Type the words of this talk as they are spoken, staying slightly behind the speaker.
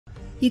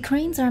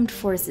Ukraine's armed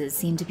forces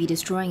seem to be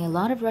destroying a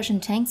lot of Russian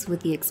tanks with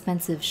the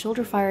expensive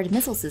shoulder-fired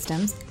missile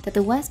systems that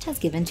the West has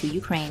given to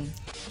Ukraine.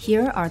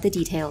 Here are the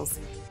details.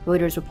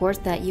 Reuters reports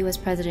that U.S.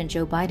 President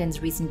Joe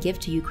Biden's recent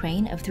gift to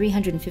Ukraine of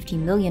 $350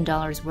 million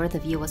worth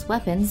of U.S.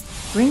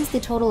 weapons brings the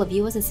total of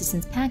U.S.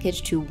 assistance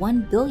package to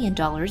 $1 billion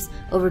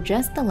over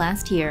just the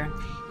last year.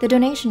 The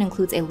donation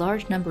includes a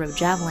large number of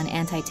Javelin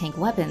anti-tank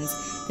weapons.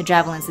 The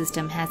Javelin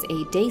system has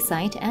a day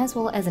sight as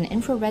well as an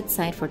infrared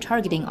sight for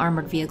targeting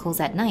armored vehicles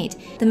at night.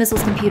 The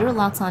missile's computer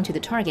locks onto the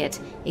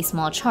target. A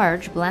small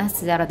charge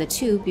blasts out of the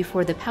tube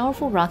before the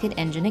powerful rocket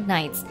engine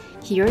ignites.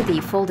 Here, the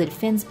folded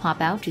fins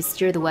pop out to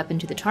steer the weapon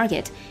to the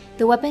target.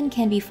 The weapon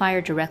can be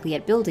fired directly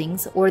at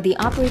buildings, or the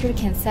operator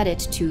can set it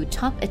to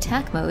top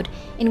attack mode,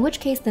 in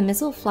which case the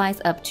missile flies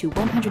up to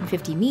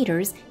 150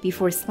 meters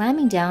before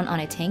slamming down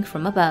on a tank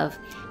from above.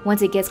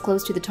 Once it gets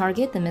close to the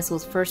target, the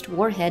missile's first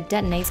warhead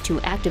detonates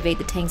to activate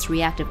the tank's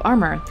reactive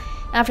armor.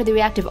 After the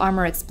reactive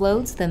armor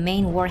explodes, the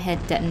main warhead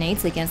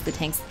detonates against the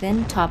tank's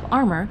thin top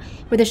armor,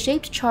 where the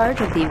shaped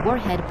charge of the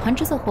warhead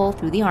punches a hole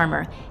through the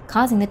armor,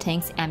 causing the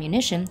tank's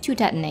ammunition to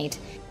detonate.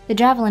 The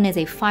Javelin is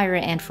a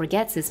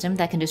fire-and-forget system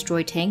that can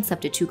destroy tanks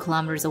up to 2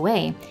 kilometers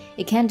away.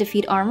 It can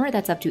defeat armor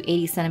that's up to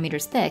 80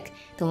 centimeters thick.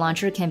 The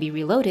launcher can be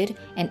reloaded,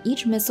 and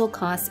each missile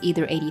costs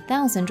either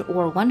 $80,000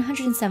 or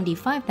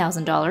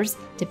 $175,000,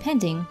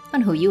 depending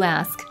on who you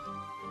ask.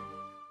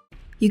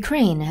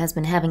 Ukraine has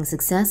been having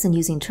success in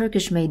using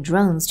Turkish-made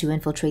drones to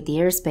infiltrate the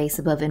airspace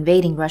above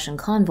invading Russian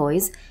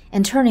convoys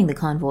and turning the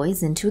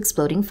convoys into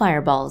exploding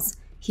fireballs.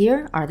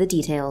 Here are the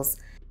details.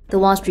 The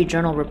Wall Street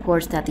Journal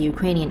reports that the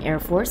Ukrainian Air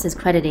Force is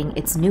crediting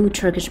its new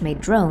Turkish-made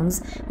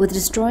drones with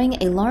destroying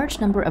a large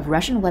number of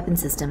Russian weapon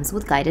systems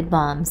with guided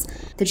bombs.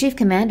 The chief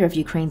commander of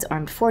Ukraine's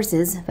armed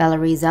forces,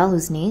 Valery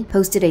Zaluzny,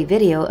 posted a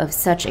video of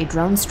such a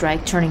drone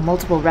strike turning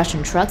multiple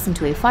Russian trucks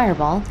into a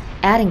fireball,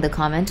 adding the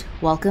comment,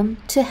 "Welcome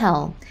to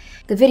hell."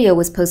 The video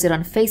was posted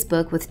on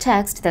Facebook with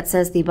text that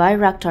says the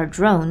Bayraktar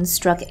drones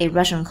struck a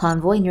Russian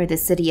convoy near the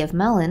city of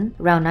Malin,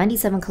 around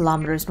 97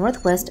 kilometers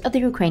northwest of the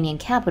Ukrainian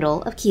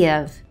capital of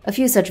Kiev. A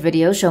few such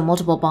videos show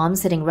multiple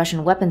bombs hitting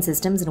Russian weapon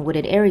systems in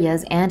wooded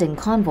areas and in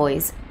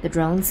convoys. The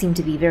drones seem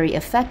to be very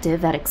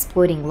effective at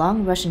exploiting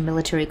long Russian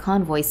military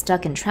convoys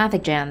stuck in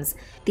traffic jams.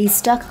 These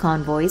stuck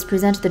convoys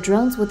present the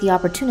drones with the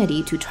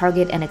opportunity to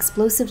target an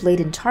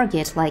explosive-laden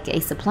target like a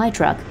supply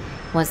truck.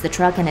 Once the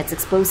truck and its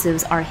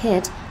explosives are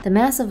hit, the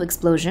massive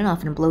explosion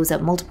often blows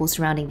up multiple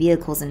surrounding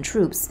vehicles and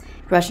troops.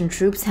 Russian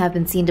troops have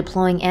been seen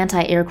deploying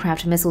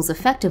anti-aircraft missiles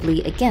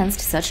effectively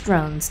against such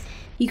drones.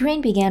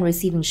 Ukraine began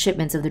receiving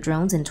shipments of the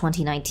drones in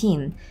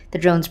 2019. The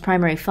drone's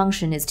primary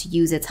function is to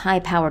use its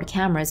high-powered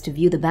cameras to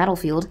view the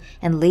battlefield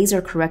and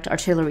laser-correct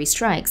artillery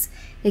strikes.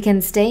 It can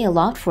stay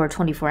aloft for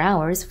 24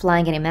 hours,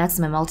 flying at a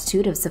maximum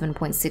altitude of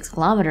 7.6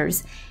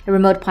 kilometers. A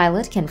remote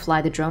pilot can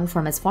fly the drone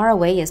from as far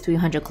away as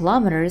 300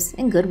 kilometers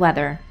in good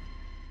weather.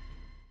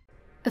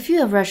 A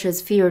few of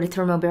Russia's feared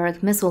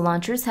thermobaric missile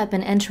launchers have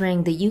been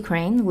entering the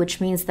Ukraine,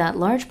 which means that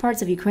large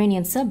parts of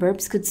Ukrainian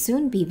suburbs could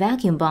soon be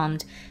vacuum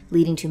bombed,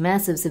 leading to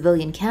massive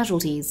civilian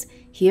casualties.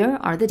 Here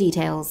are the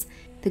details.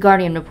 The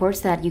Guardian reports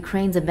that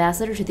Ukraine's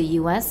ambassador to the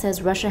U.S.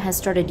 says Russia has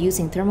started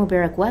using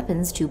thermobaric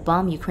weapons to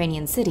bomb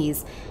Ukrainian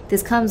cities.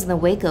 This comes in the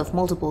wake of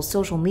multiple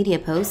social media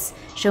posts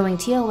showing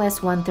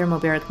TOS-1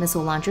 thermobaric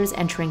missile launchers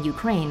entering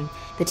Ukraine.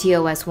 The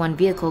TOS-1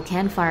 vehicle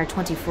can fire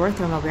 24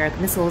 thermobaric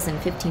missiles in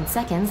 15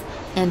 seconds,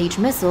 and each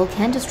missile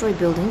can destroy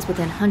buildings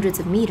within hundreds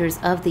of meters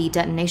of the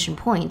detonation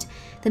point.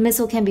 The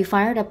missile can be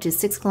fired up to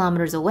 6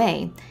 kilometers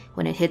away.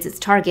 When it hits its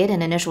target,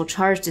 an initial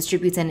charge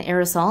distributes an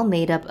aerosol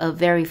made up of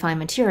very fine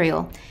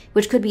material,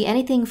 which could be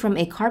anything from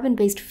a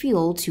carbon-based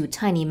fuel to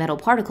tiny metal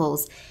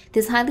particles.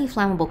 This highly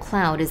flammable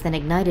cloud is then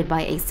ignited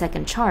by a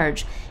second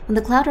charge. When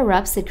the cloud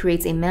erupts, it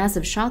creates a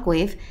massive shock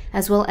wave,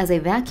 as well as a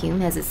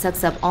vacuum as it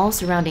sucks up all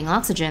surrounding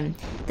oxygen.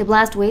 The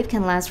blast wave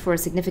can last for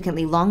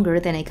significantly longer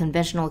than a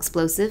conventional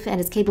explosive and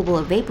is capable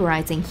of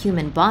vaporizing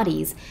human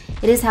bodies.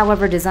 It is,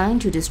 however,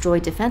 designed to destroy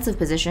defensive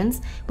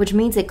positions, which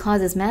means it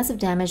causes massive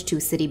damage to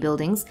city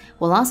buildings,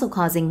 while also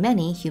causing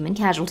many human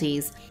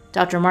casualties.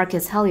 Dr.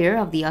 Marcus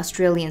Hellier of the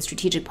Australian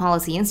Strategic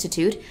Policy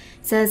Institute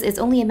says it's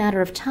only a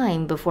matter of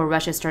time before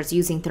Russia starts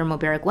using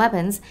thermobaric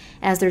weapons,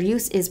 as their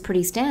use is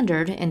pretty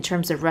standard in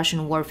terms of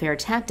Russian warfare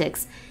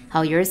tactics.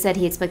 Hellier said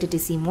he expected to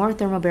see more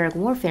thermobaric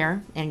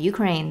warfare in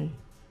Ukraine.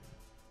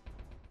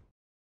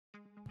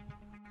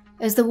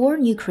 As the war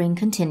in Ukraine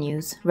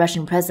continues,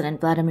 Russian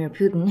President Vladimir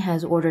Putin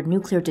has ordered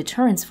nuclear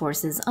deterrence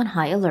forces on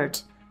high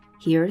alert.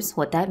 Here's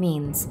what that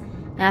means.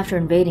 After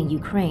invading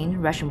Ukraine,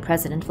 Russian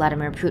President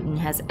Vladimir Putin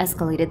has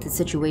escalated the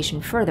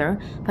situation further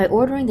by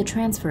ordering the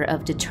transfer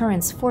of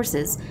deterrence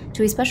forces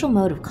to a special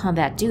mode of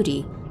combat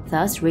duty,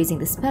 thus raising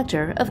the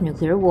specter of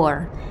nuclear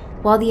war.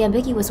 While the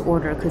ambiguous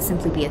order could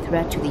simply be a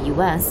threat to the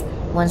U.S.,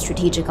 one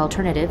strategic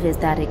alternative is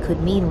that it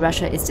could mean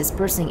Russia is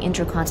dispersing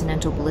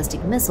intercontinental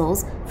ballistic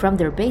missiles from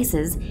their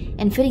bases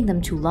and fitting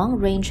them to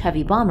long-range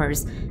heavy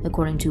bombers,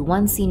 according to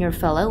one senior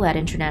fellow at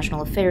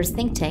international affairs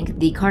think tank,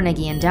 the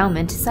Carnegie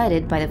Endowment,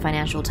 cited by the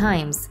Financial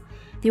Times.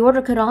 The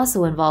order could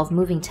also involve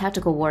moving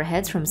tactical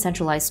warheads from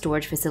centralized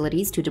storage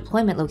facilities to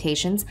deployment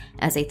locations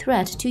as a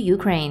threat to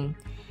Ukraine.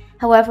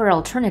 However,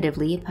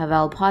 alternatively,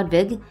 Pavel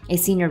Podvig, a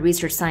senior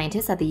research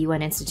scientist at the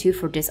UN Institute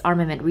for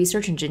Disarmament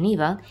Research in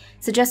Geneva,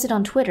 suggested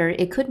on Twitter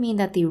it could mean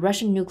that the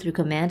Russian nuclear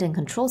command and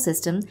control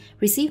system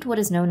received what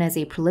is known as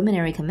a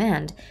preliminary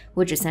command,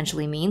 which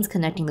essentially means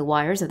connecting the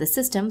wires of the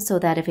system so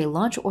that if a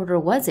launch order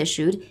was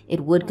issued,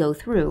 it would go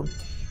through.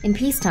 In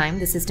peacetime,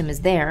 the system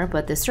is there,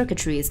 but the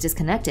circuitry is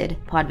disconnected,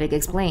 Podvig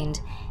explained.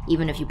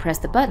 Even if you press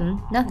the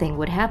button, nothing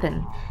would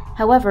happen.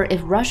 However, if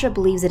Russia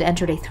believes it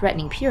entered a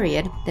threatening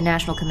period, the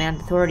National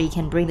Command Authority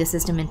can bring the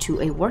system into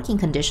a working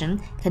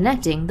condition,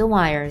 connecting the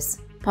wires.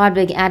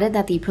 Podvig added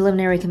that the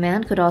preliminary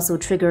command could also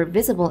trigger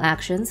visible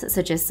actions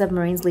such as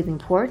submarines leaving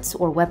ports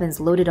or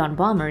weapons loaded on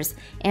bombers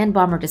and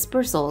bomber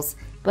dispersals,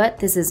 but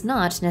this is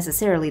not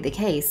necessarily the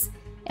case.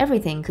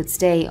 Everything could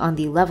stay on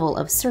the level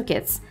of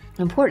circuits.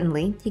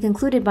 Importantly, he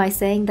concluded by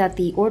saying that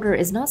the order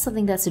is not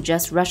something that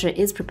suggests Russia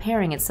is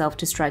preparing itself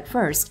to strike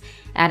first,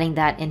 adding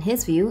that, in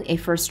his view, a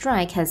first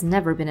strike has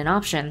never been an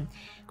option.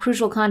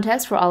 Crucial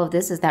context for all of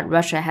this is that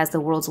Russia has the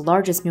world's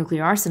largest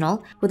nuclear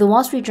arsenal, with the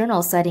Wall Street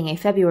Journal citing a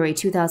February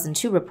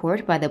 2002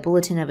 report by the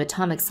Bulletin of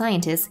Atomic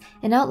Scientists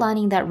and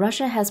outlining that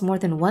Russia has more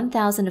than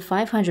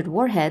 1,500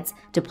 warheads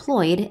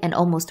deployed and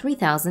almost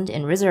 3,000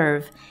 in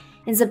reserve.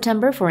 In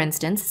September, for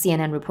instance,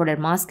 CNN reported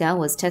Moscow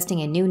was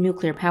testing a new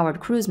nuclear-powered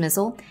cruise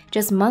missile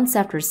just months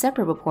after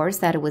separate reports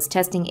that it was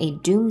testing a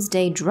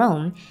doomsday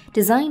drone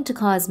designed to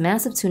cause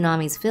massive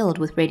tsunamis filled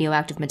with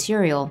radioactive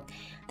material.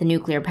 The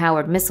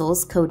nuclear-powered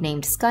missiles,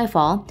 codenamed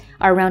Skyfall,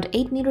 are around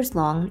 8 meters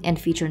long and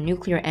feature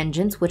nuclear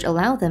engines which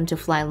allow them to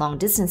fly long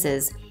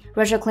distances.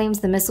 Russia claims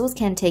the missiles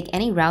can take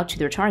any route to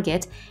their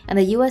target, and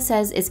the U.S.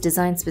 says it's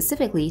designed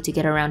specifically to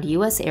get around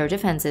U.S. air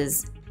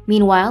defenses.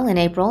 Meanwhile, in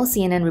April,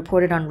 CNN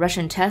reported on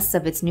Russian tests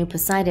of its new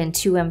Poseidon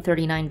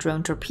 2M39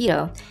 drone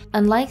torpedo.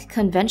 Unlike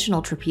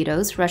conventional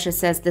torpedoes, Russia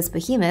says this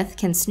behemoth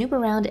can snoop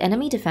around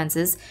enemy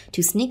defenses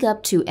to sneak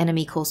up to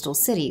enemy coastal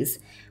cities.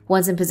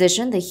 Once in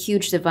position, the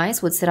huge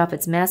device would set off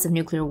its massive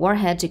nuclear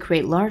warhead to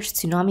create large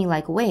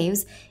tsunami-like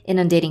waves,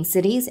 inundating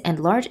cities and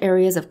large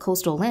areas of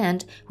coastal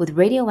land with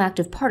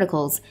radioactive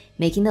particles,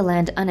 making the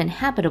land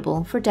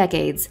uninhabitable for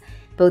decades.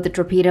 Both the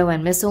torpedo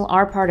and missile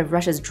are part of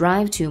Russia's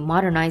drive to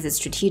modernize its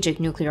strategic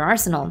nuclear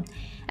arsenal.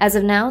 As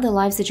of now, the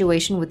live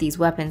situation with these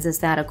weapons is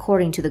that,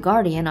 according to The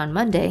Guardian on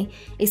Monday,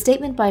 a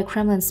statement by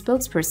Kremlin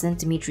spokesperson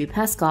Dmitry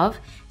Peskov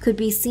could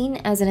be seen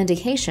as an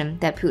indication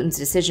that Putin's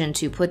decision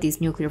to put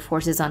these nuclear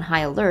forces on high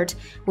alert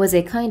was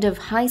a kind of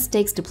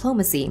high-stakes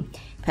diplomacy.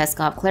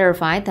 Peskov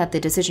clarified that the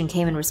decision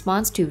came in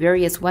response to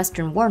various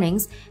Western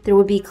warnings there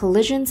would be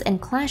collisions and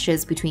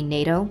clashes between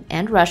NATO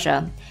and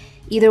Russia.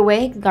 Either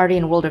way,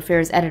 Guardian World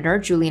Affairs editor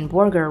Julian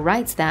Borger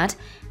writes that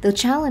the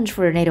challenge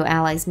for NATO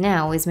allies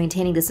now is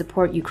maintaining the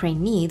support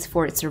Ukraine needs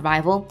for its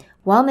survival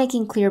while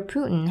making clear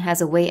Putin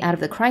has a way out of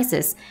the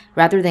crisis,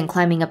 rather than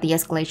climbing up the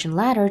escalation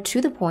ladder to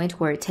the point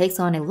where it takes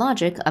on a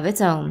logic of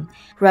its own.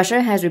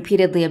 Russia has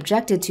repeatedly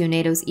objected to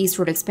NATO's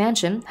eastward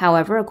expansion.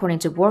 However, according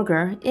to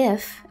Borger,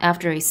 if,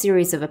 after a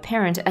series of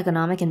apparent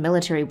economic and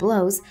military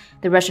blows,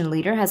 the Russian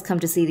leader has come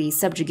to see the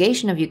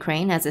subjugation of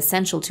Ukraine as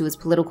essential to its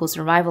political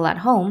survival at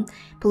home,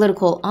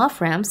 political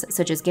off-ramps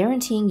such as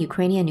guaranteeing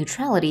Ukrainian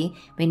neutrality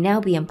may now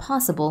be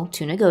impossible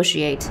to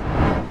negotiate.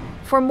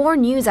 For more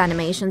news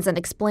animations and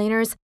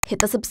explainers, hit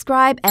the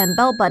subscribe and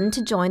bell button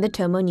to join the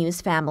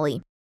TomoNews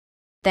family.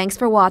 Thanks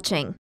for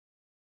watching.